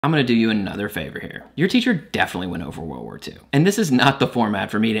I'm gonna do you another favor here. Your teacher definitely went over World War II. And this is not the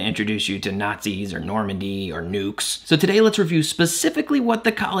format for me to introduce you to Nazis or Normandy or nukes. So today let's review specifically what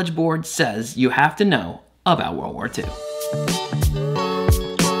the College Board says you have to know about World War II.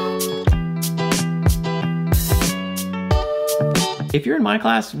 If you're in my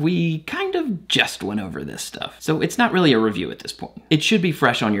class, we kind of just went over this stuff. So it's not really a review at this point. It should be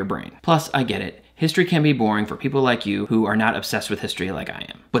fresh on your brain. Plus, I get it. History can be boring for people like you who are not obsessed with history like I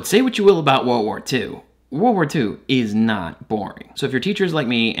am. But say what you will about World War II. World War II is not boring. So if your teacher's like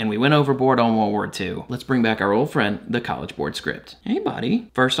me and we went overboard on World War II, let's bring back our old friend, the College Board script. Hey buddy.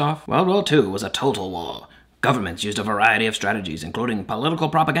 First off, World War II was a total war. Governments used a variety of strategies, including political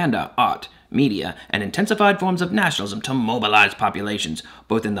propaganda, art, media, and intensified forms of nationalism to mobilize populations,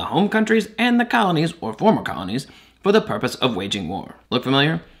 both in the home countries and the colonies or former colonies, for the purpose of waging war. Look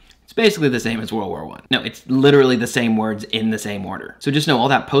familiar? It's basically the same as World War I. No, it's literally the same words in the same order. So just know all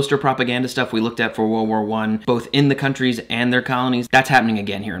that poster propaganda stuff we looked at for World War I, both in the countries and their colonies, that's happening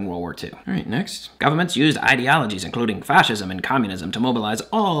again here in World War II. All right, next. Governments used ideologies including fascism and communism to mobilize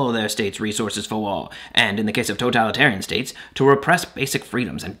all their states' resources for war, and in the case of totalitarian states, to repress basic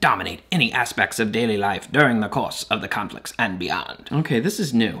freedoms and dominate any aspects of daily life during the course of the conflicts and beyond. Okay, this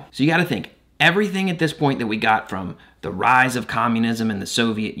is new. So you gotta think, everything at this point that we got from the rise of communism in the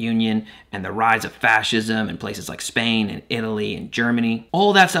Soviet Union and the rise of fascism in places like Spain and Italy and Germany,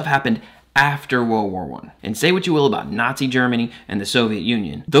 all that stuff happened after World War I. And say what you will about Nazi Germany and the Soviet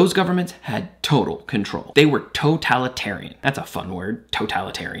Union, those governments had total control. They were totalitarian. That's a fun word,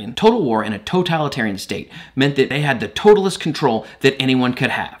 totalitarian. Total war in a totalitarian state meant that they had the totalist control that anyone could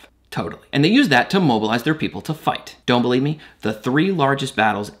have. Totally. And they used that to mobilize their people to fight. Don't believe me? The 3 largest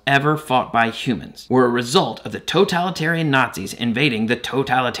battles ever fought by humans were a result of the totalitarian Nazis invading the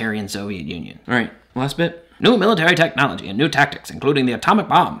totalitarian Soviet Union. All right, last bit. New military technology and new tactics, including the atomic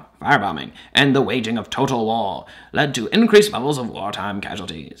bomb, firebombing, and the waging of total war, led to increased levels of wartime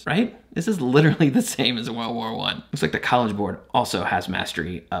casualties. Right? This is literally the same as World War I. Looks like the College Board also has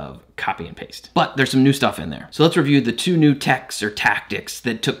mastery of copy and paste. But there's some new stuff in there. So let's review the 2 new techs or tactics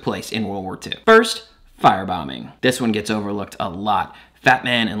that took place in World War II. First, firebombing. This one gets overlooked a lot. Fat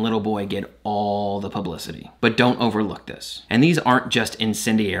Man and Little Boy get all the publicity. But don't overlook this. And these aren't just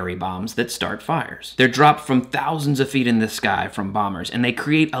incendiary bombs that start fires. They're dropped from thousands of feet in the sky from bombers, and they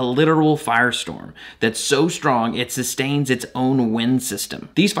create a literal firestorm that's so strong it sustains its own wind system.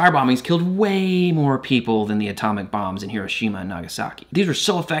 These firebombings killed way more people than the atomic bombs in Hiroshima and Nagasaki. These were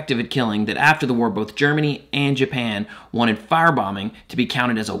so effective at killing that after the war, both Germany and Japan wanted firebombing to be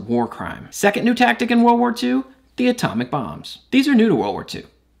counted as a war crime. Second new tactic in World War II? The atomic bombs. These are new to World War II.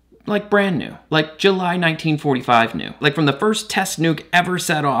 Like brand new. Like July 1945 new. Like from the first test nuke ever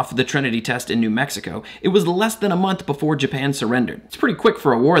set off the Trinity test in New Mexico, it was less than a month before Japan surrendered. It's pretty quick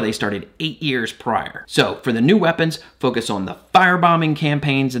for a war they started 8 years prior. So for the new weapons, focus on the firebombing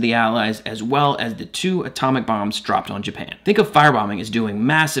campaigns of the Allies as well as the 2 atomic bombs dropped on Japan. Think of firebombing as doing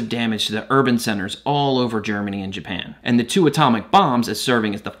massive damage to the urban centers all over Germany and Japan, and the 2 atomic bombs as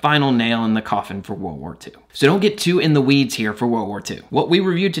serving as the final nail in the coffin for World War II. So don't get too in the weeds here for World War II. What we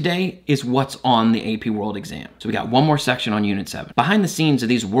reviewed today is what's on the AP World exam. So we got one more section on Unit 7. Behind the scenes of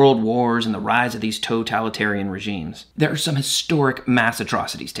these world wars and the rise of these totalitarian regimes, there are some historic mass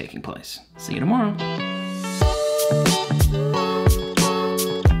atrocities taking place. See you tomorrow.